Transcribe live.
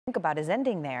Think about his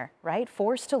ending there, right?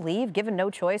 Forced to leave, given no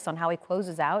choice on how he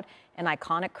closes out an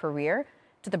iconic career.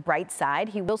 To the bright side,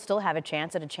 he will still have a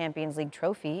chance at a Champions League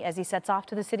trophy as he sets off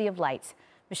to the City of Lights.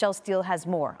 Michelle Steele has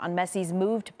more on Messi's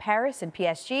move to Paris and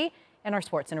PSG in our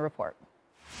Sports Center report.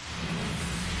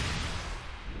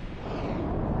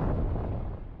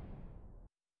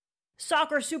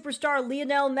 Soccer superstar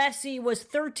Lionel Messi was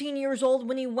 13 years old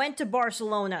when he went to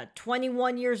Barcelona.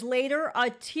 21 years later, a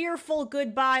tearful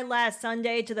goodbye last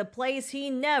Sunday to the place he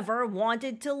never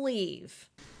wanted to leave.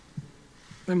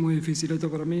 Es muy difícil esto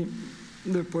para mí,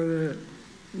 después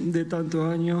de tantos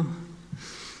años,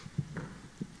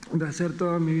 de hacer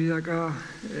toda mi vida acá.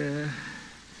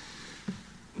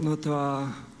 No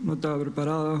estaba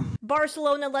preparado.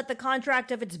 Barcelona let the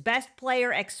contract of its best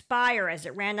player expire as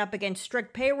it ran up against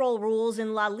strict payroll rules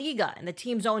in La Liga and the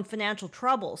team's own financial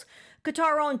troubles.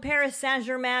 Qatar-owned Paris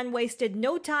Saint-Germain wasted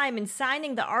no time in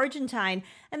signing the Argentine,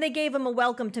 and they gave him a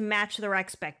welcome to match their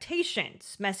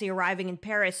expectations. Messi arriving in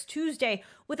Paris Tuesday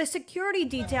with a security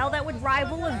detail that would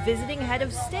rival a visiting head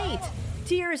of state.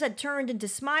 Tears had turned into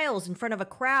smiles in front of a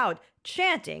crowd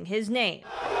chanting his name.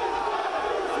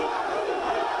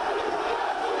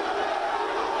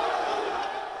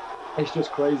 It's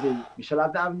just crazy, Michelle.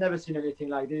 I've never seen anything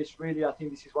like this. Really, I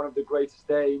think this is one of the greatest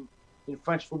days in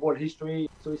French football history.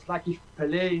 So it's like if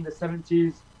Pelé in the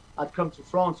 70s had come to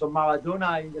France, or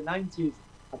Maradona in the 90s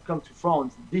had come to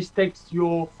France. This takes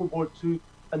your football to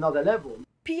another level.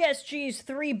 PSG's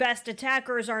three best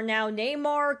attackers are now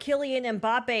Neymar, Kylian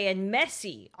Mbappe, and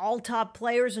Messi, all top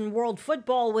players in world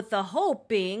football, with the hope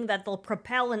being that they'll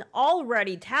propel an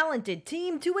already talented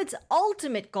team to its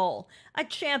ultimate goal, a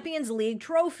Champions League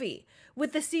trophy.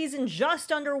 With the season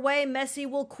just underway, Messi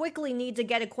will quickly need to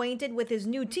get acquainted with his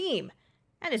new team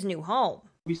and his new home.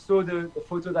 We saw the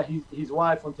photo that his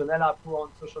wife, Antonella, put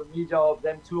on social media of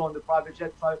them two on the private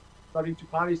jet traveling to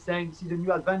Paris, saying this is a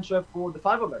new adventure for the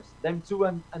five of us, them two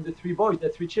and the three boys, their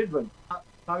three children.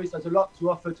 Paris has a lot to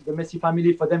offer to the Messi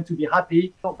family for them to be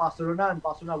happy. Not Barcelona, and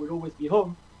Barcelona will always be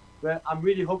home, but I'm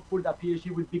really hopeful that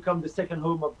PSG will become the second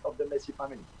home of the Messi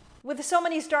family. With so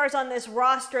many stars on this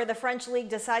roster, the French league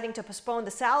deciding to postpone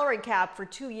the salary cap for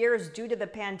 2 years due to the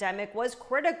pandemic was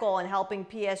critical in helping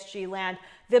PSG land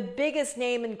the biggest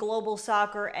name in global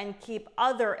soccer and keep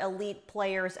other elite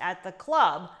players at the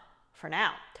club for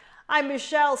now. I'm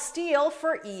Michelle Steele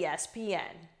for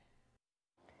ESPN.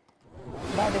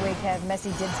 By the way, Kev,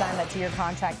 Messi did sign that 2-year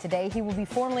contract today. He will be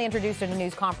formally introduced at a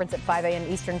news conference at 5 a.m.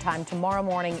 Eastern Time tomorrow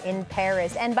morning in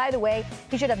Paris. And by the way,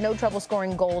 he should have no trouble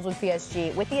scoring goals with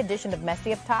PSG. With the addition of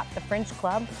Messi up top, the French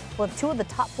club will have 2 of the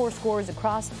top 4 scorers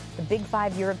across the Big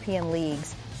 5 European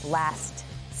leagues last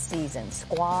season.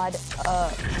 Squad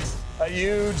up. A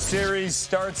huge series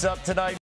starts up tonight.